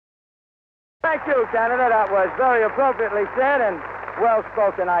thank you, Canada. That was very appropriately said and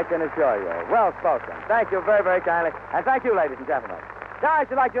well-spoken, I can assure you. Well-spoken. Thank you very, very kindly. And thank you, ladies and gentlemen. Now, I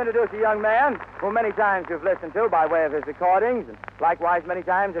should like to introduce a young man who many times you've listened to by way of his recordings, and likewise many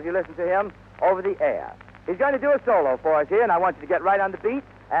times have you listened to him over the air. He's going to do a solo for us here, and I want you to get right on the beat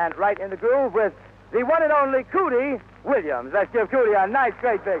and right in the groove with the one and only Cootie Williams. Let's give Cootie a nice,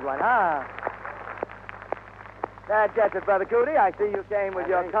 great big one, huh? That gets it, Brother Cootie. I see you came with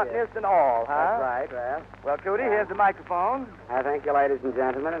your accompanist and all, huh? That's right, Ralph. Well, Cootie, here's the microphone. I thank you, ladies and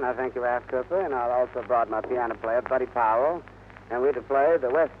gentlemen, and I thank you, Ralph Cooper, and I also brought my piano player, Buddy Powell, and we're to play the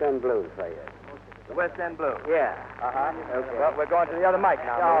West End Blues for you. The West End Blues. Yeah. Uh-huh. Okay. Well, we're going to the other mic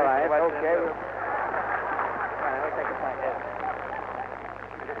now. All right, okay.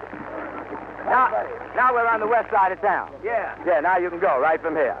 Now we're on the west side of town. Yeah. Yeah, now you can go right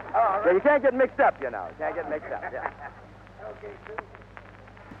from here. Oh, all right. Yeah, you can't get mixed up, you know. You can't get mixed up, yeah. Okay, sir.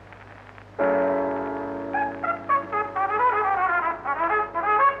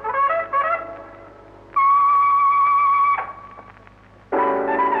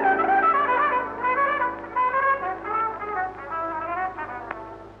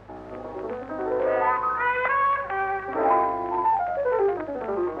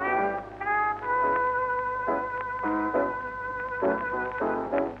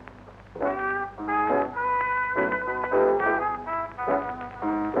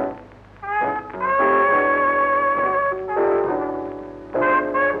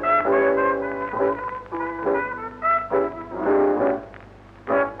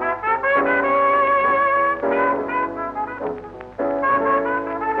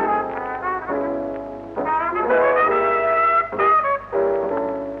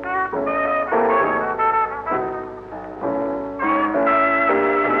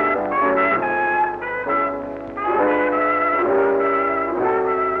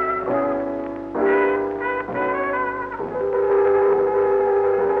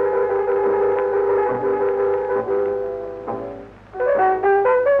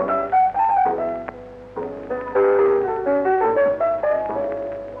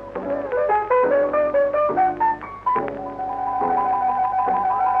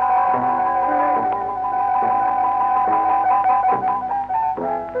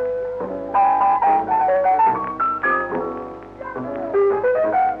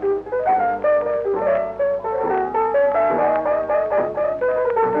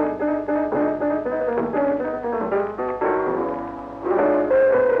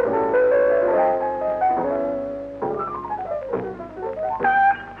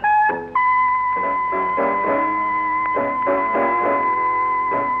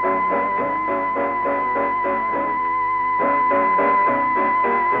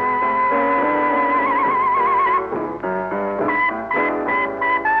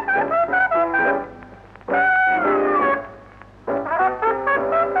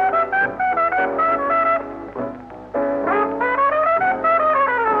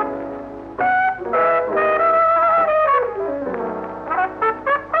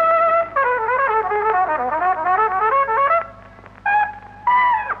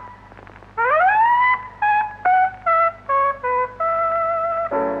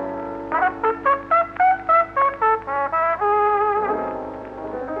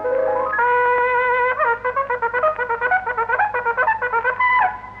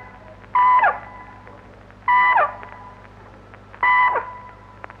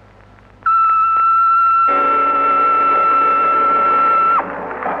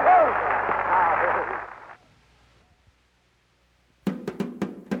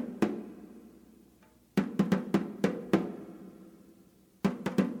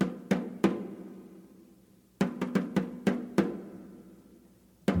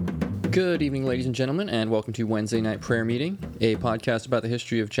 Good evening, ladies and gentlemen, and welcome to Wednesday Night Prayer Meeting, a podcast about the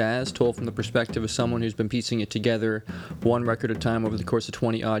history of jazz told from the perspective of someone who's been piecing it together one record at a time over the course of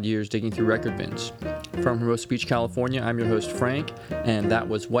 20-odd years digging through record bins. From Hermosa Beach, California, I'm your host, Frank, and that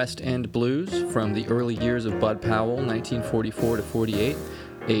was West End Blues from the early years of Bud Powell, 1944 to 48,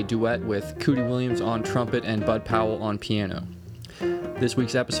 a duet with Cootie Williams on trumpet and Bud Powell on piano. This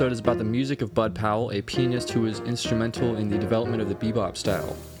week's episode is about the music of Bud Powell, a pianist who was instrumental in the development of the bebop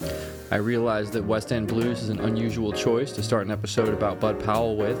style. I realized that West End Blues is an unusual choice to start an episode about Bud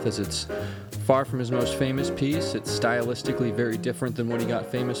Powell with, as it's far from his most famous piece. It's stylistically very different than what he got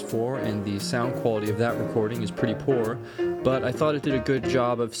famous for, and the sound quality of that recording is pretty poor, but I thought it did a good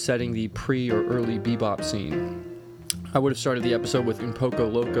job of setting the pre- or early bebop scene. I would have started the episode with Un Poco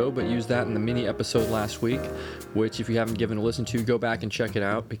Loco, but used that in the mini episode last week, which if you haven't given a listen to, go back and check it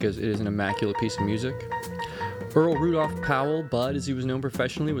out because it is an immaculate piece of music. Earl Rudolph Powell, Bud as he was known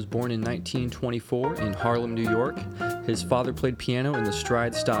professionally, was born in 1924 in Harlem, New York. His father played piano in the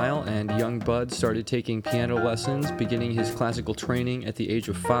stride style, and young Bud started taking piano lessons, beginning his classical training at the age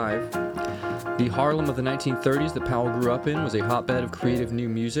of 5. The Harlem of the 1930s that Powell grew up in was a hotbed of creative new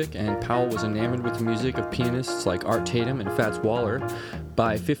music, and Powell was enamored with the music of pianists like Art Tatum and Fats Waller.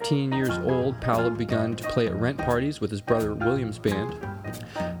 By 15 years old, Powell had begun to play at rent parties with his brother William's band.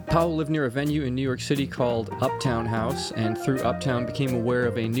 Powell lived near a venue in New York City called Uptown House, and through Uptown became aware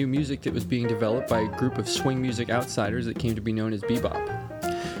of a new music that was being developed by a group of swing music outsiders that came to be known as bebop.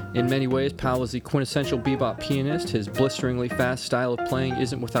 In many ways, Powell was the quintessential bebop pianist. His blisteringly fast style of playing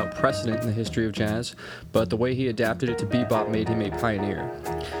isn't without precedent in the history of jazz, but the way he adapted it to bebop made him a pioneer.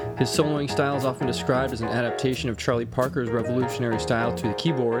 His soloing style is often described as an adaptation of Charlie Parker's revolutionary style to the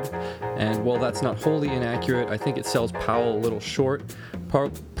keyboard, and while that's not wholly inaccurate, I think it sells Powell a little short.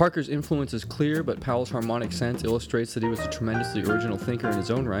 Parker's influence is clear, but Powell's harmonic sense illustrates that he was a tremendously original thinker in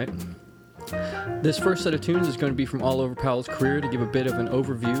his own right. This first set of tunes is going to be from all over Powell's career to give a bit of an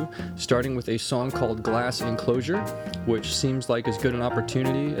overview, starting with a song called Glass Enclosure, which seems like as good an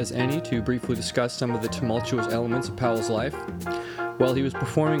opportunity as any to briefly discuss some of the tumultuous elements of Powell's life. While he was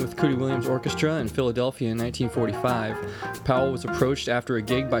performing with Cootie Williams Orchestra in Philadelphia in 1945, Powell was approached after a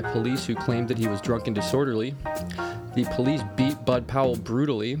gig by police who claimed that he was drunk and disorderly. The police beat Bud Powell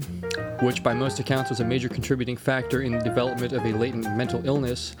brutally, which by most accounts was a major contributing factor in the development of a latent mental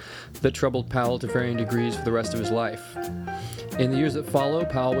illness that troubled Powell to varying degrees for the rest of his life. In the years that follow,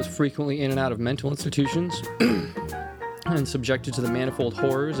 Powell was frequently in and out of mental institutions and subjected to the manifold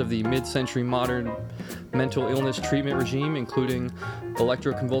horrors of the mid-century modern mental illness treatment regime, including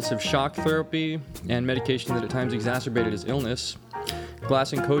electroconvulsive shock therapy and medication that at times exacerbated his illness.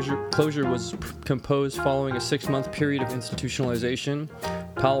 Glass Enclosure was composed following a 6-month period of institutionalization.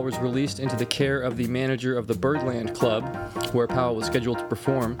 Powell was released into the care of the manager of the Birdland Club, where Powell was scheduled to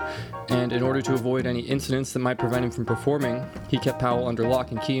perform, and in order to avoid any incidents that might prevent him from performing, he kept Powell under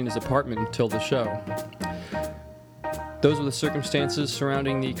lock and key in his apartment until the show. Those were the circumstances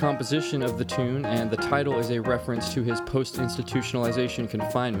surrounding the composition of the tune, and the title is a reference to his post-institutionalization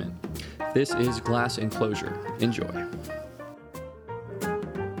confinement. This is Glass Enclosure. Enjoy.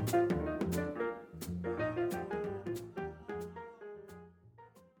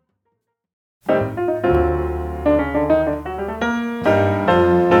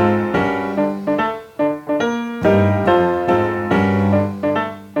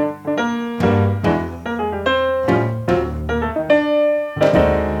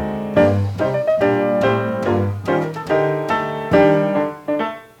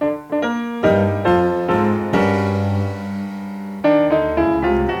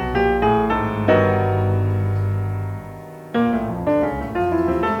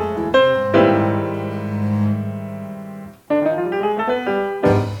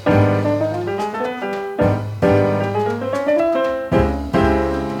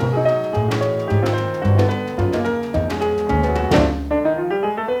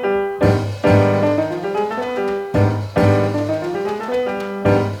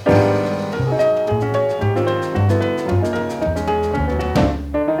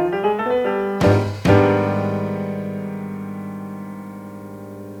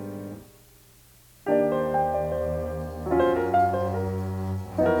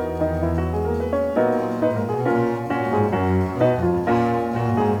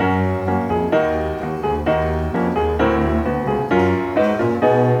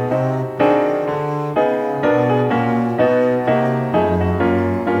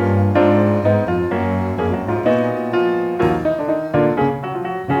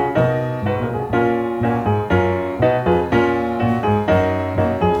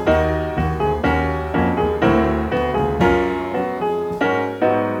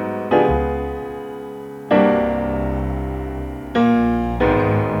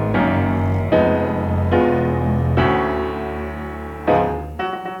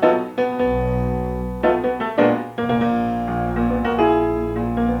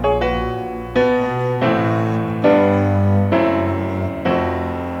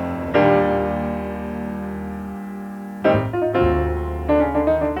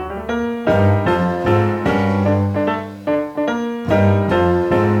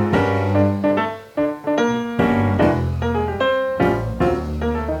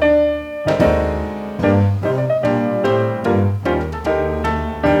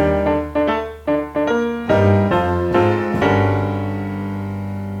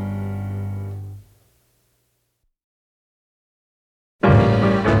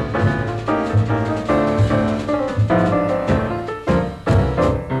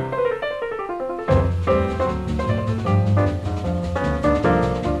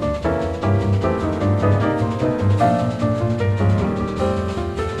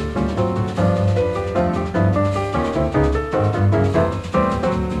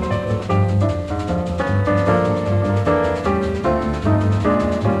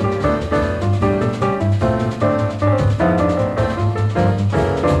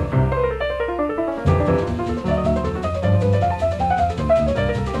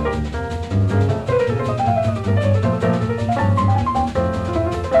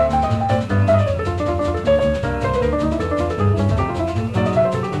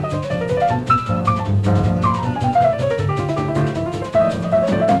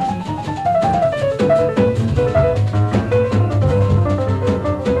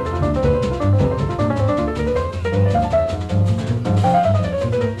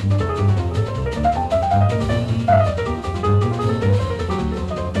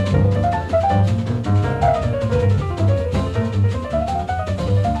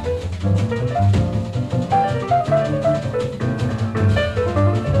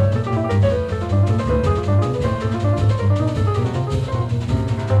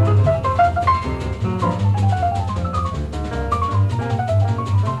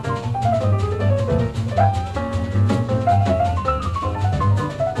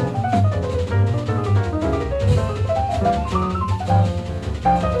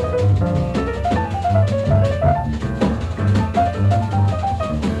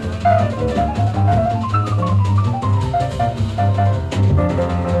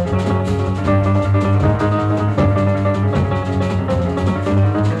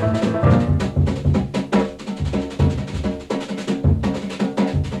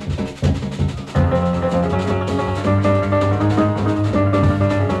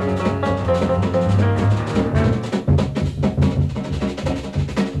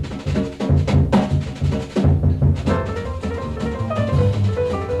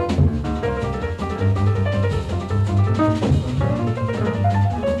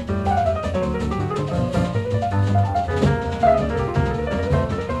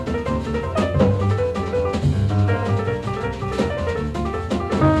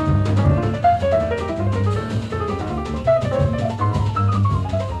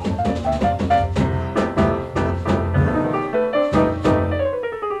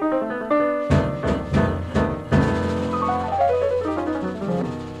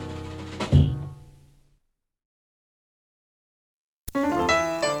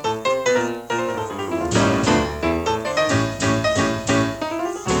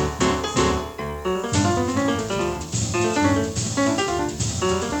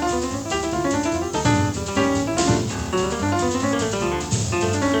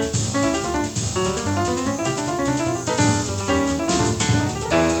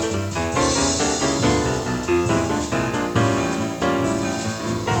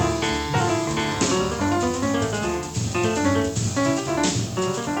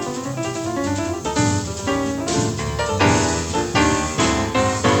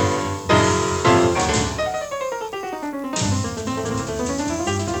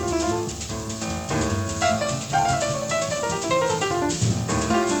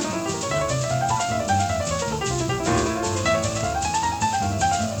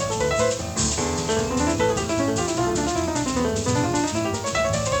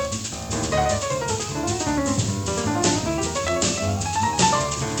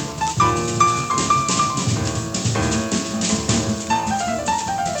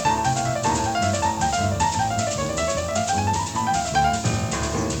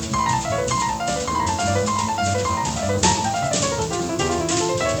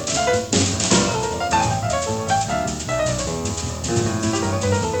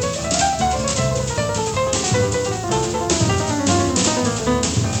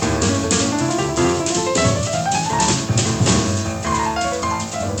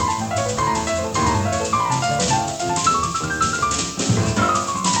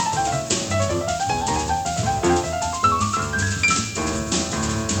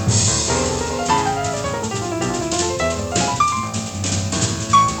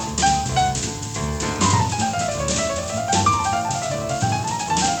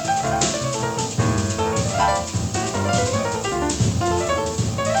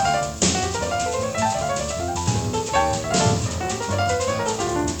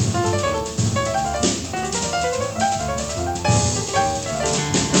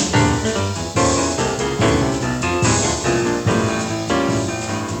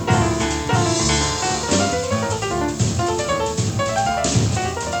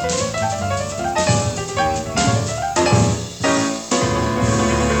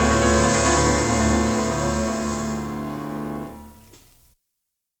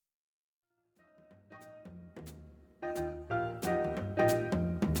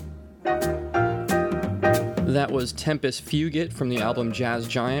 That was Tempest Fugit from the album Jazz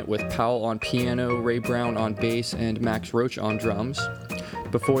Giant with Powell on piano, Ray Brown on bass, and Max Roach on drums.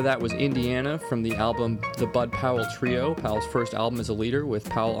 Before that was Indiana from the album The Bud Powell Trio, Powell's first album as a leader, with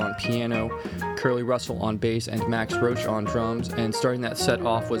Powell on piano, Curly Russell on bass, and Max Roach on drums. And starting that set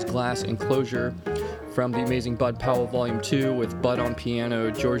off was Glass Enclosure from the amazing Bud Powell Volume 2 with Bud on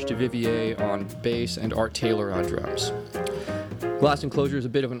piano, George Duvivier on bass, and Art Taylor on drums. Glass Enclosure is a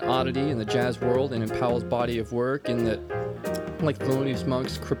bit of an oddity in the jazz world and in Powell's body of work in that, like Thelonious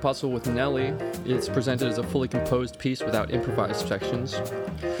Monk's Crepuscle with Nellie, it's presented as a fully composed piece without improvised sections.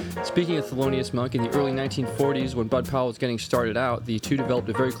 Speaking of Thelonious Monk, in the early 1940s, when Bud Powell was getting started out, the two developed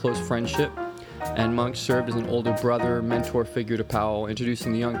a very close friendship, and Monk served as an older brother, mentor figure to Powell,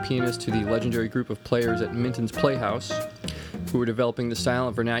 introducing the young pianist to the legendary group of players at Minton's Playhouse, who were developing the style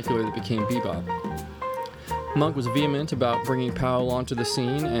of vernacular that became bebop. Monk was vehement about bringing Powell onto the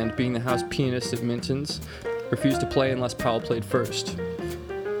scene, and being the house pianist at Minton's, refused to play unless Powell played first.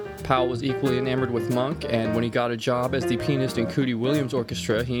 Powell was equally enamored with Monk, and when he got a job as the pianist in Cootie Williams'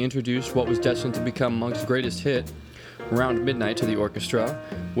 orchestra, he introduced what was destined to become Monk's greatest hit, Around Midnight, to the orchestra,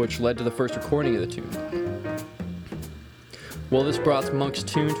 which led to the first recording of the tune. While this brought Monk's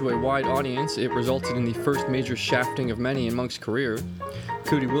tune to a wide audience, it resulted in the first major shafting of many in Monk's career.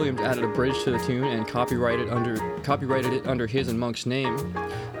 Cootie Williams added a bridge to the tune and copyrighted it under his and Monk's name.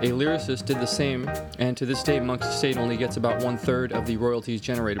 A lyricist did the same, and to this day Monk's estate only gets about 1/3 of the royalties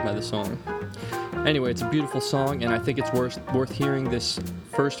generated by the song. Anyway, it's a beautiful song, and I think it's worth hearing this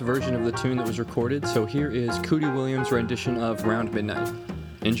first version of the tune that was recorded, so here is Cootie Williams' rendition of Round Midnight.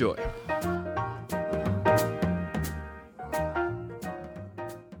 Enjoy.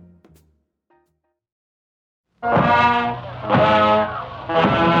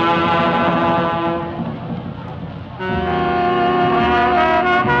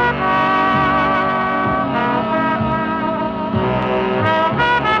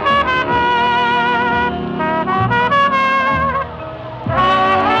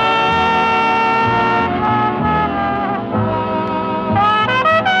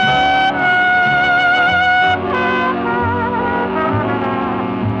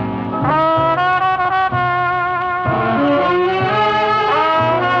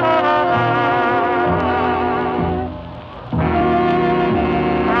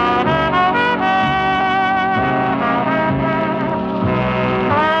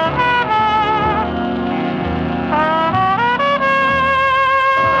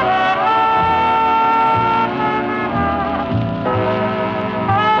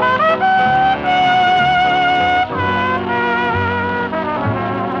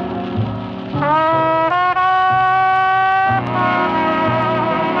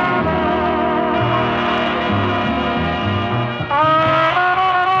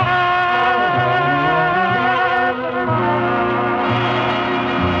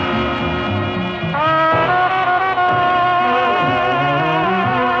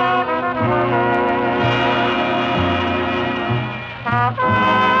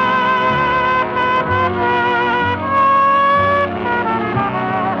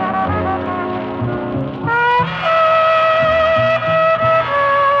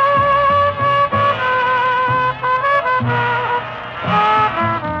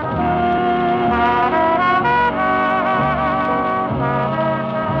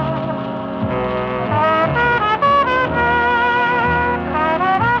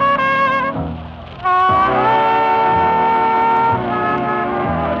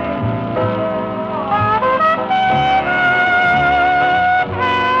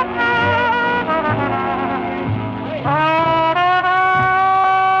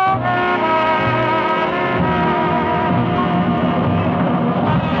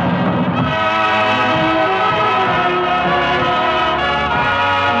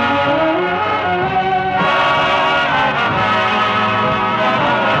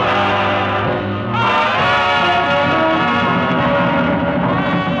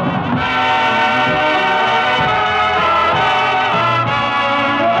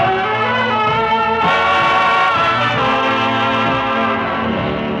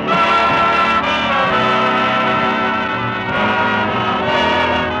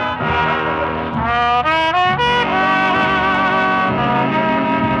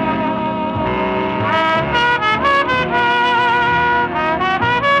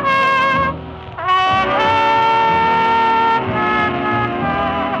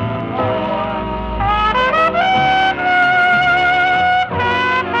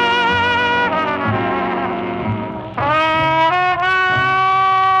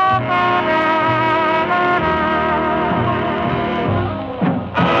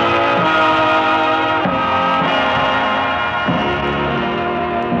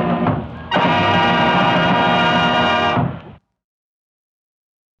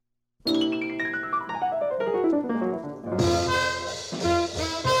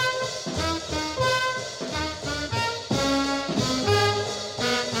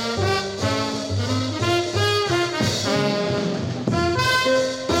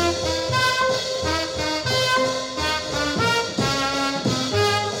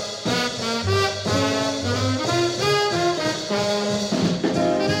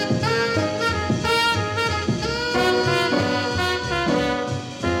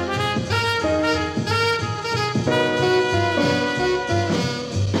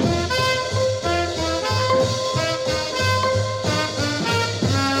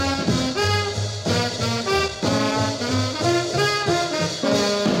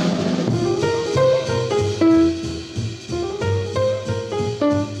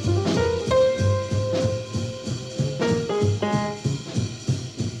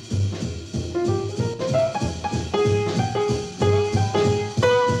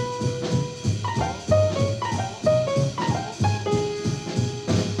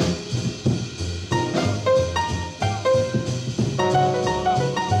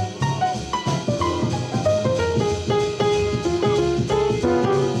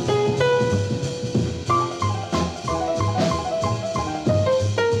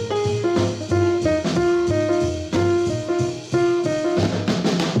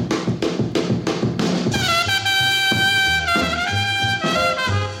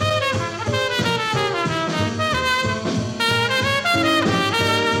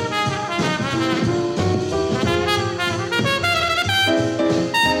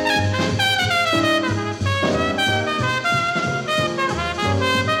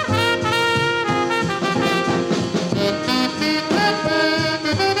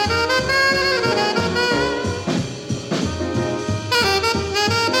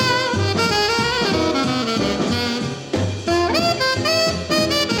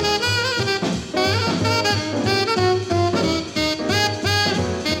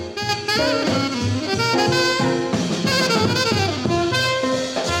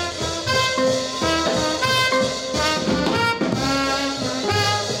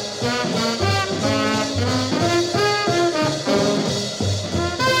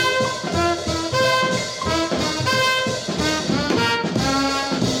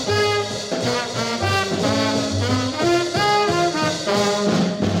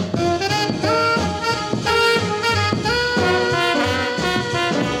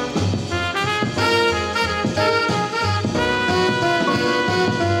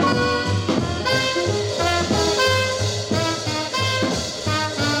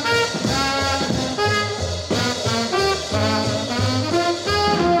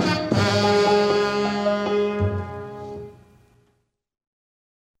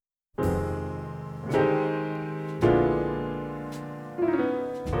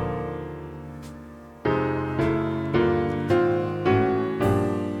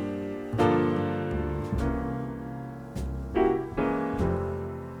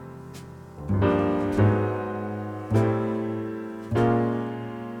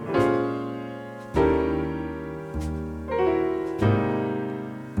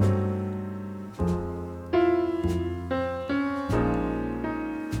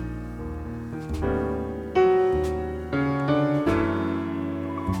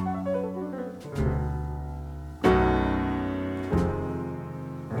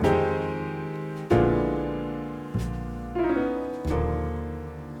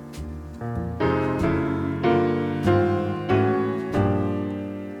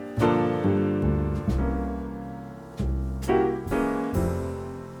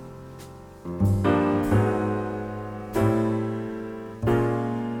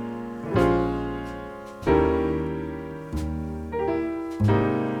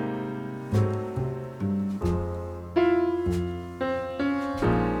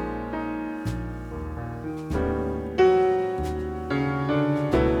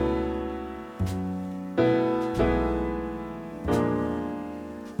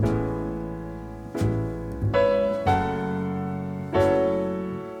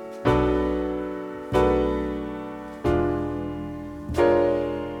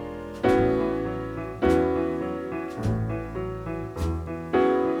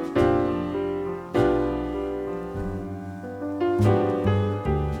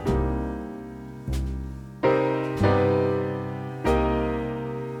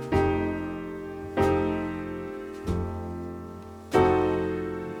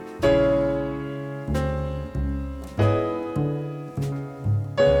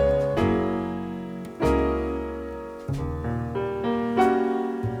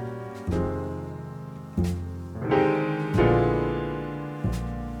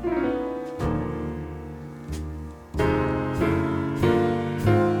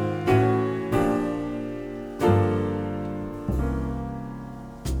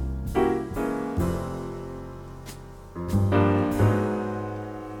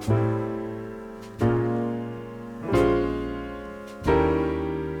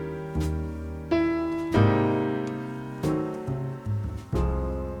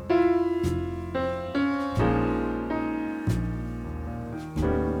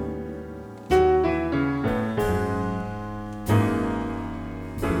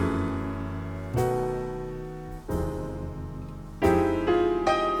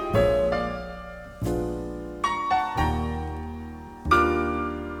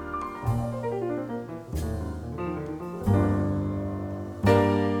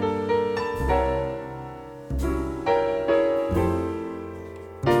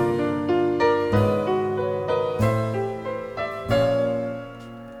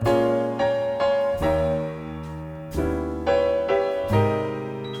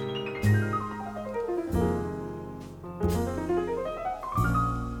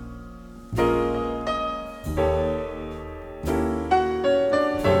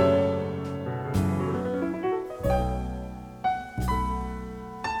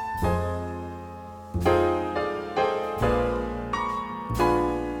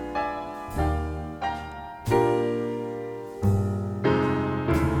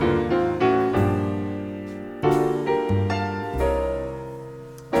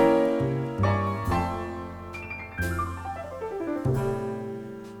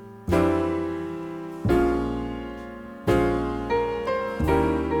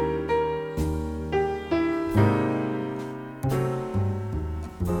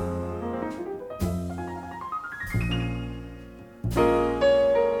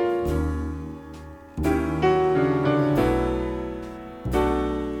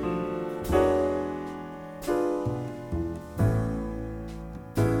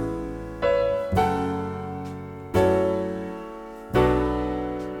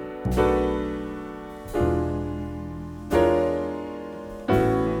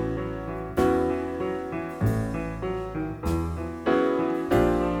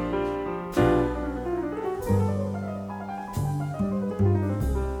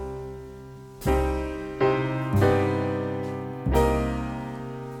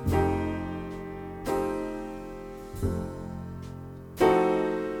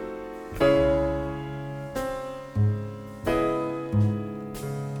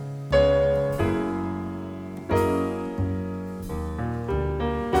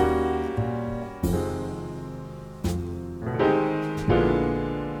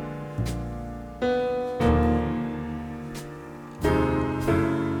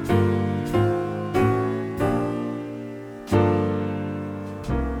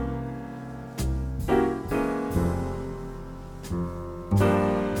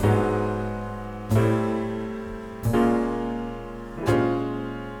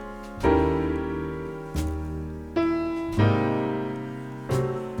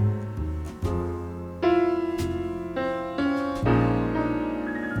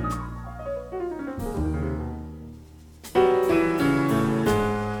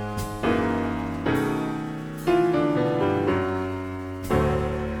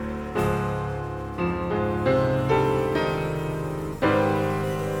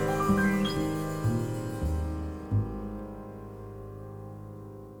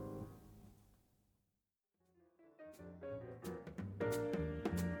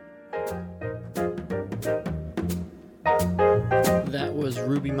 was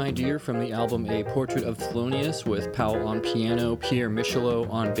Ruby My Dear from the album A Portrait of Thelonious with Powell on piano, Pierre Michelot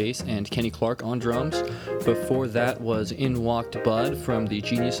on bass, and Kenny Clark on drums. Before that was In Walked Bud from The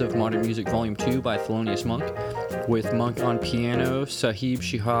Genius of Modern Music Volume 2 by Thelonious Monk, with Monk on piano, Sahib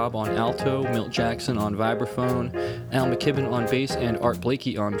Shihab on alto, Milt Jackson on vibraphone, Al McKibben on bass, and Art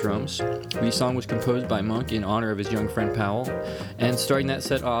Blakey on drums. The song was composed by Monk in honor of his young friend Powell. And starting that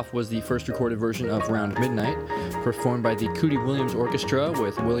set off was the first recorded version of Round Midnight, performed by the Cootie Williams Orchestra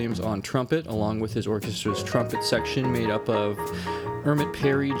with Williams on trumpet, along with his orchestra's trumpet section made up of Emmett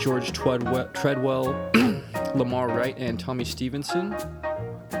Perry, George Treadwell, Lamar Wright, and Tommy Stevenson.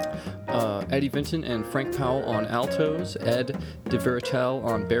 Eddie Vinton and Frank Powell on altos, Ed DeVeritel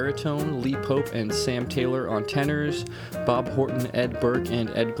on baritone, Lee Pope and Sam Taylor on tenors, Bob Horton, Ed Burke, and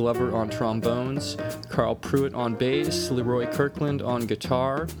Ed Glover on trombones, Carl Pruitt on bass, Leroy Kirkland on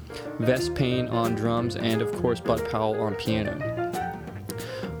guitar, Vess Payne on drums, and of course Bud Powell on piano.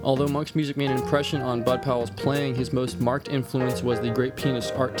 Although Monk's music made an impression on Bud Powell's playing, his most marked influence was the great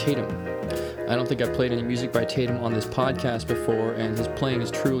pianist Art Tatum. I don't think I've played any music by Tatum on this podcast before, and his playing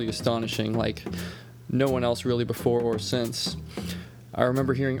is truly astonishing, like no one else really before or since. I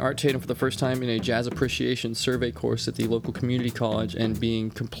remember hearing Art Tatum for the first time in a jazz appreciation survey course at the local community college and being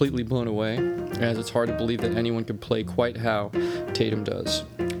completely blown away, as it's hard to believe that anyone could play quite how Tatum does.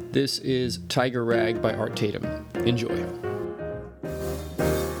 This is Tiger Rag by Art Tatum. Enjoy.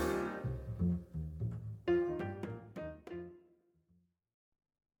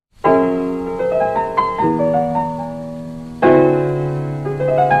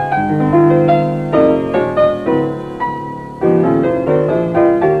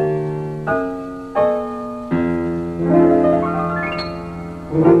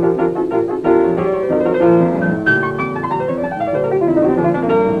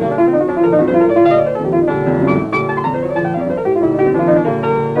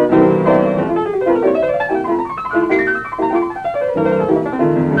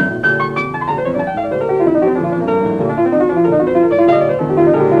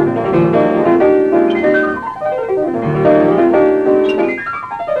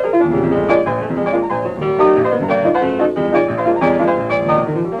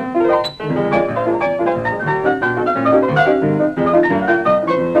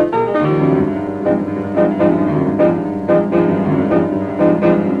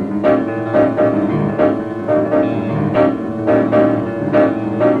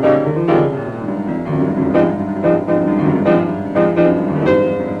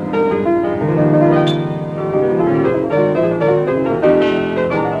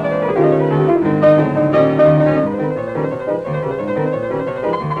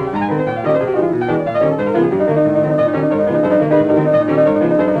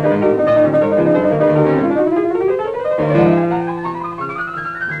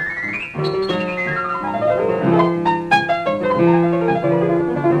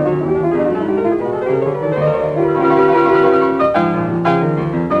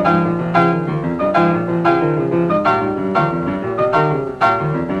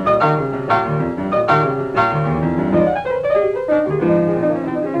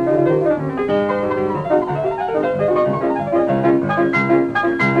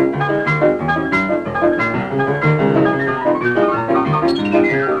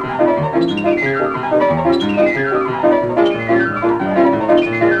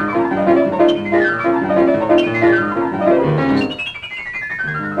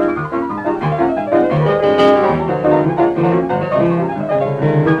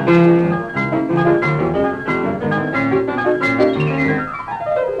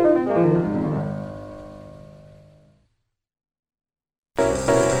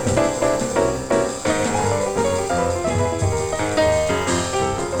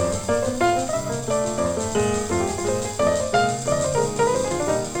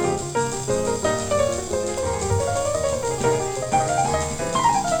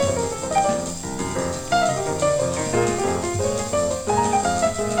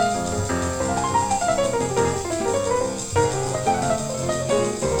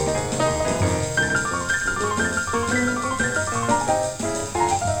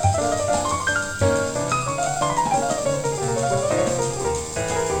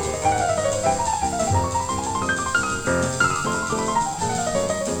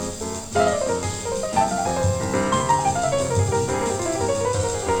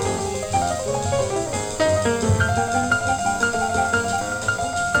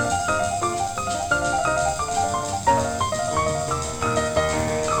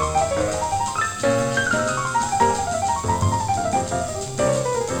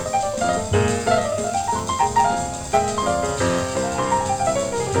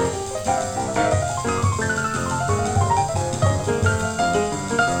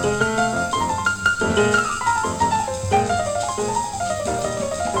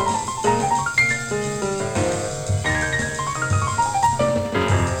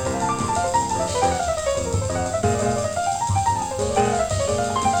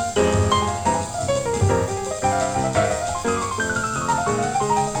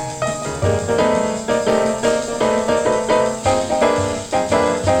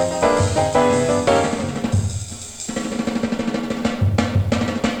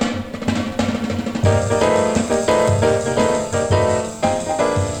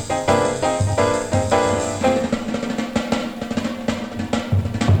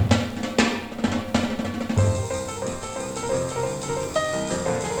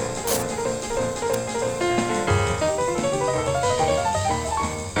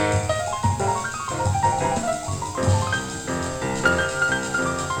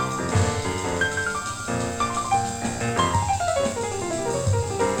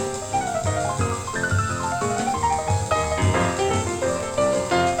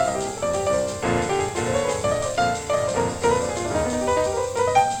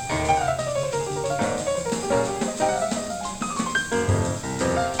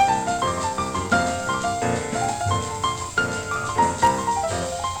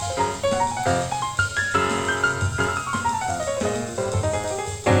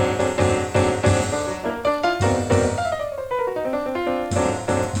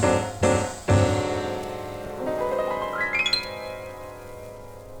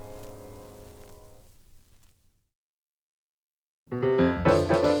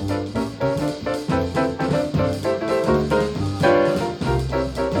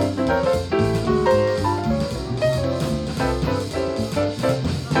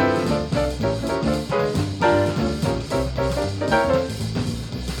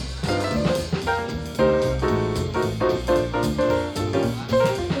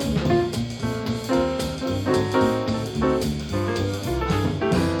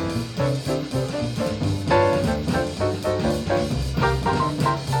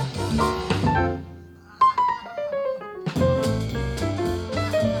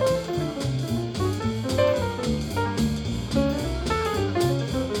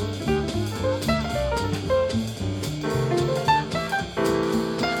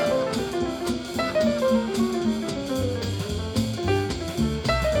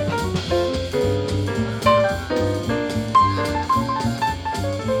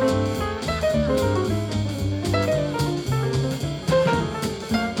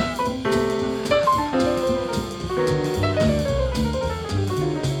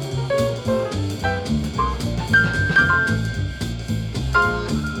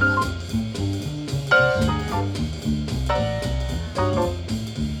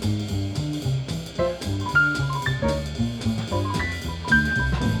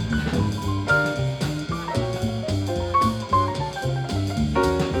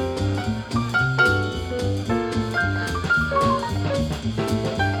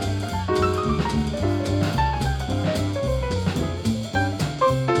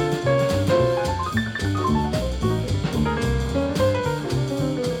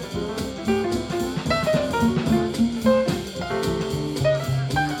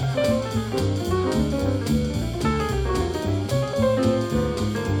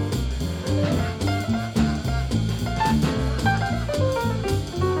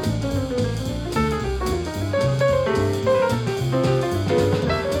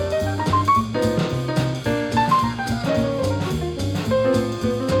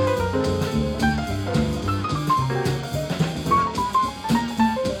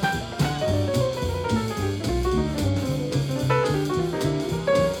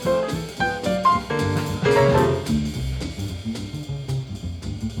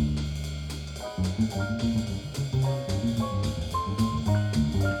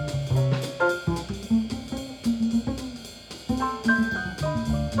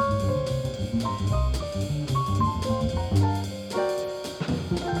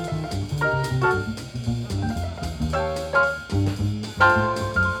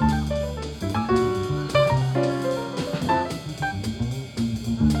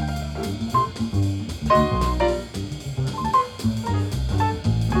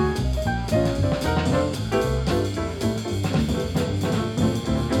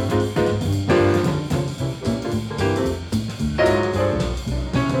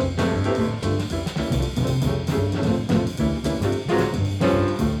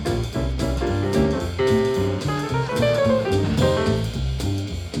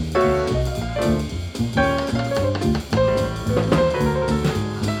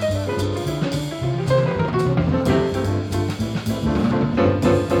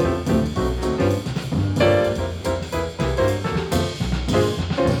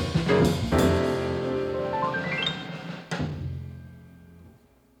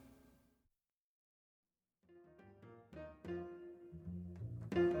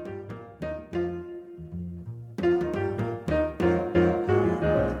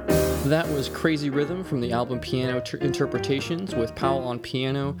 That was Crazy Rhythm from the album Piano Interpretations, with Powell on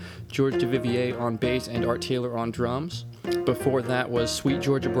piano, George Duvivier on bass, and Art Taylor on drums. Before that was Sweet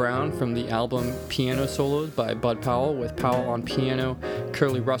Georgia Brown from the album Piano Solos by Bud Powell, with Powell on piano,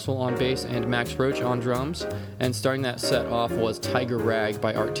 Curly Russell on bass, and Max Roach on drums. And starting that set off was Tiger Rag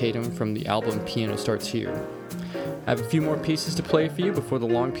by Art Tatum from the album Piano Starts Here. I have a few more pieces to play for you before the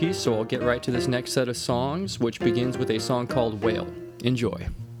long piece, so I'll get right to this next set of songs, which begins with a song called Whale. Enjoy.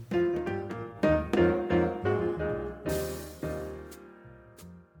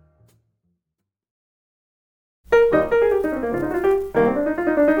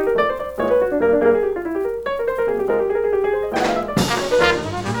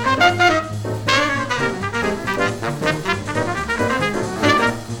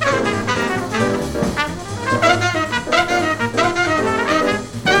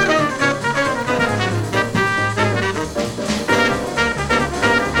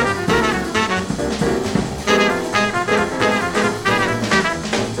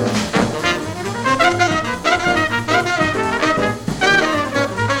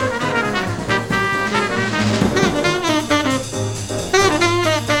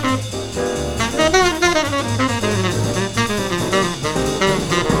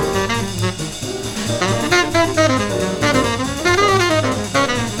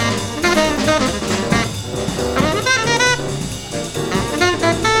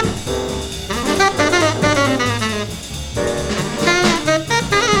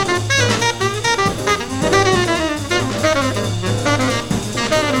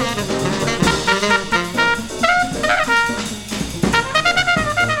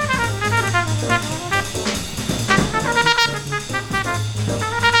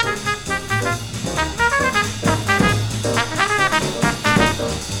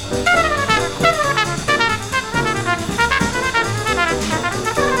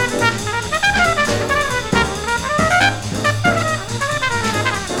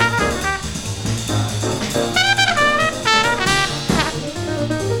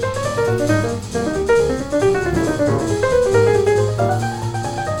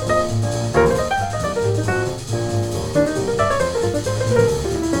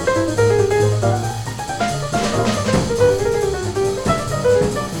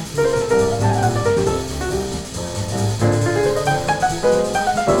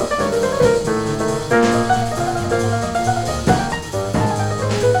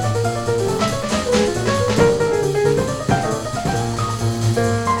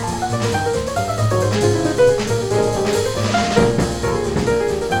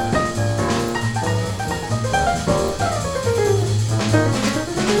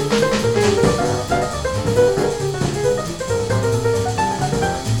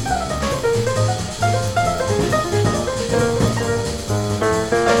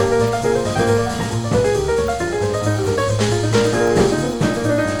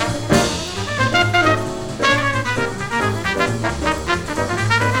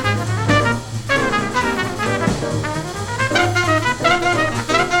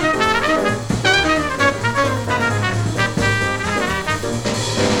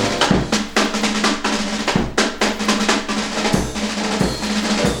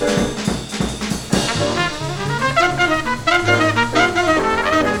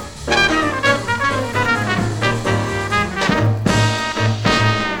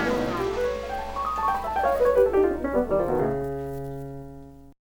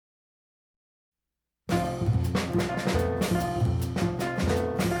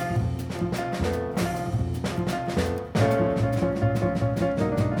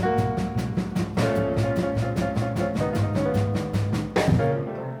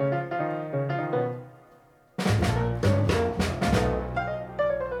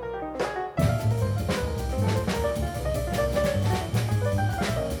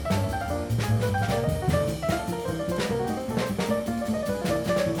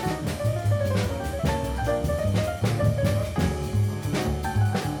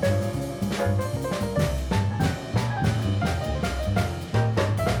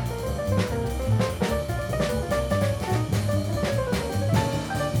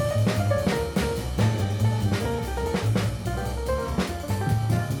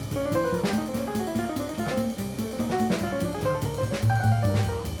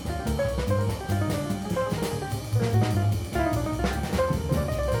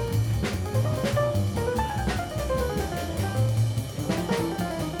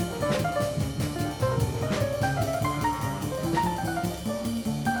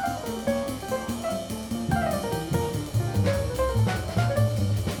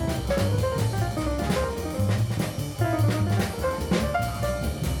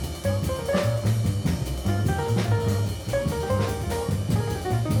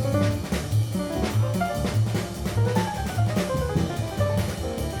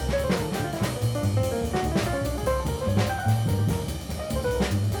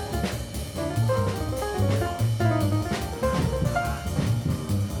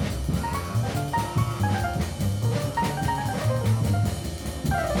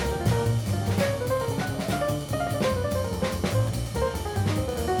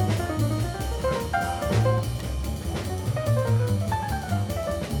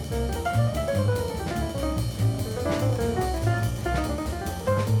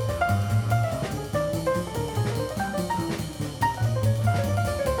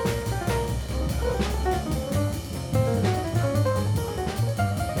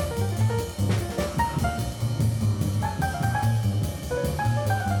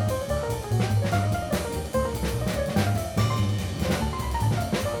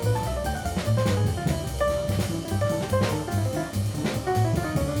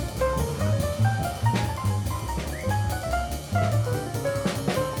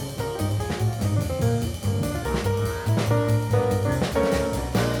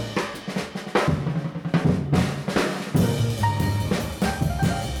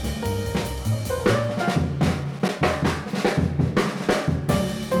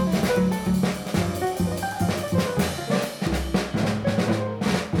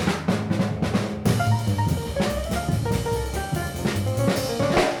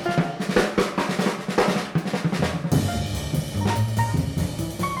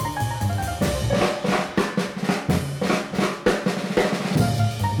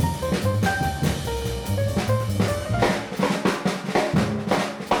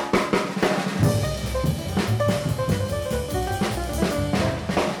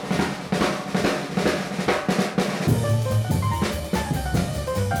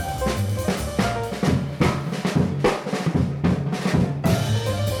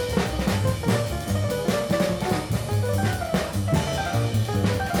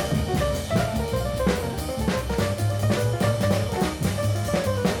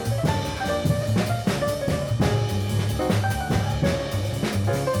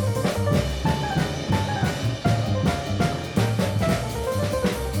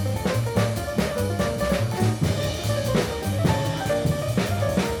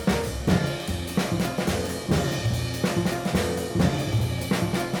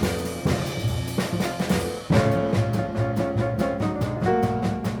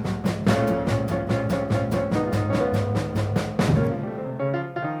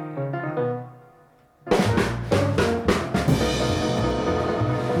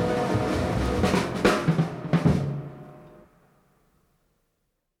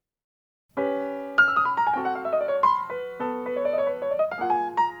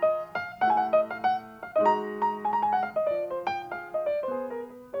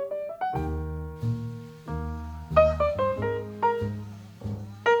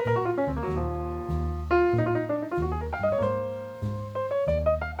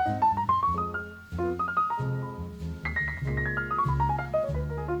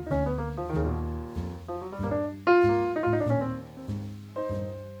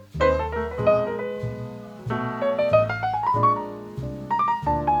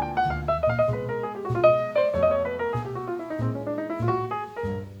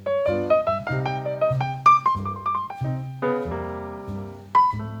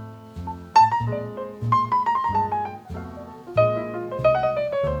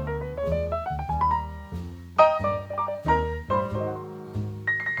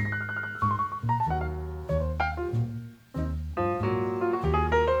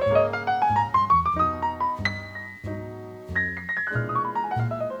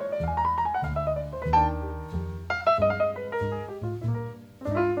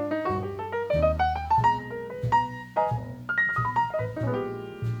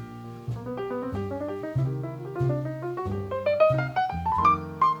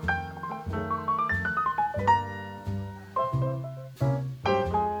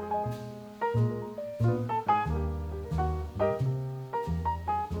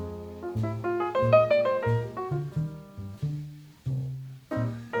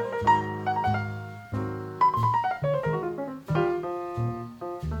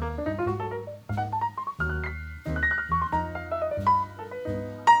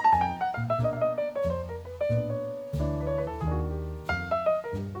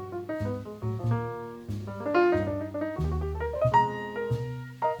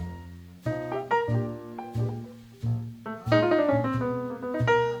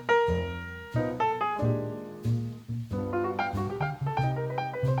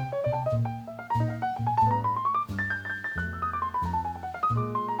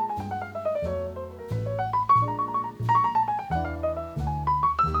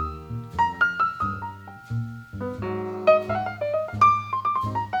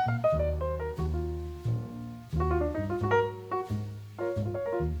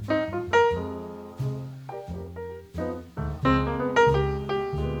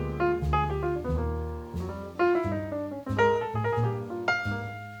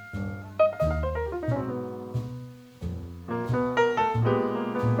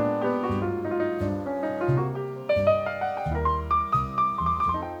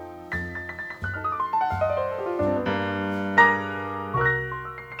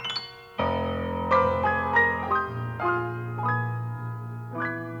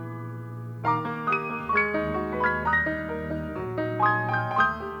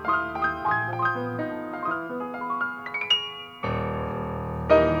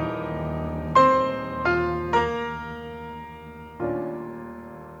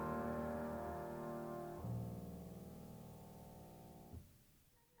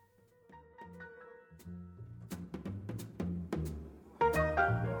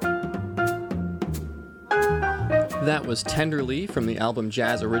 That was Tenderly from the album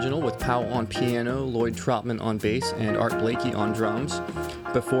Jazz Original with Powell on piano, Lloyd Trotman on bass, and Art Blakey on drums.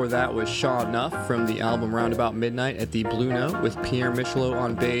 Before that was Shaw Nuff from the album Roundabout Midnight at the Blue Note with Pierre Michelot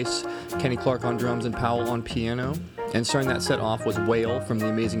on bass, Kenny Clark on drums, and Powell on piano. And starting that set off was Whale from the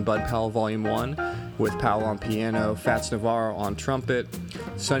Amazing Bud Powell Volume 1 with Powell on piano, Fats Navarro on trumpet,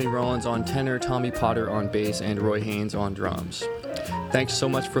 Sonny Rollins on tenor, Tommy Potter on bass, and Roy Haynes on drums. Thanks so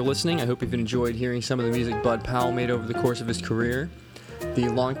much for listening. I hope you've enjoyed hearing some of the music Bud Powell made over the course of his career. The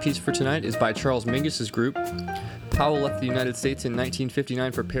long piece for tonight is by Charles Mingus's group. Powell left the United States in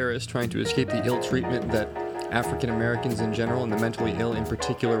 1959 for Paris, trying to escape the ill treatment that African Americans in general and the mentally ill in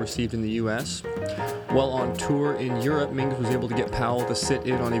particular received in the U.S. While on tour in Europe, Mingus was able to get Powell to sit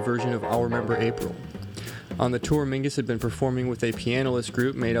in on a version of I'll Remember April. On the tour, Mingus had been performing with a pianist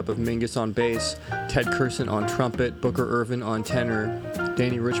group made up of Mingus on bass, Ted Curson on trumpet, Booker Ervin on tenor,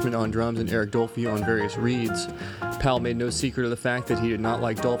 Danny Richmond on drums, and Eric Dolphy on various reeds. Powell made no secret of the fact that he did not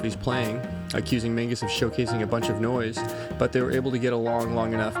like Dolphy's playing, accusing Mingus of showcasing a bunch of noise, but they were able to get along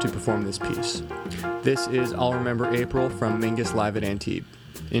long enough to perform this piece. This is I'll Remember April from Mingus Live at Antibes.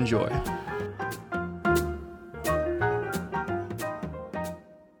 Enjoy.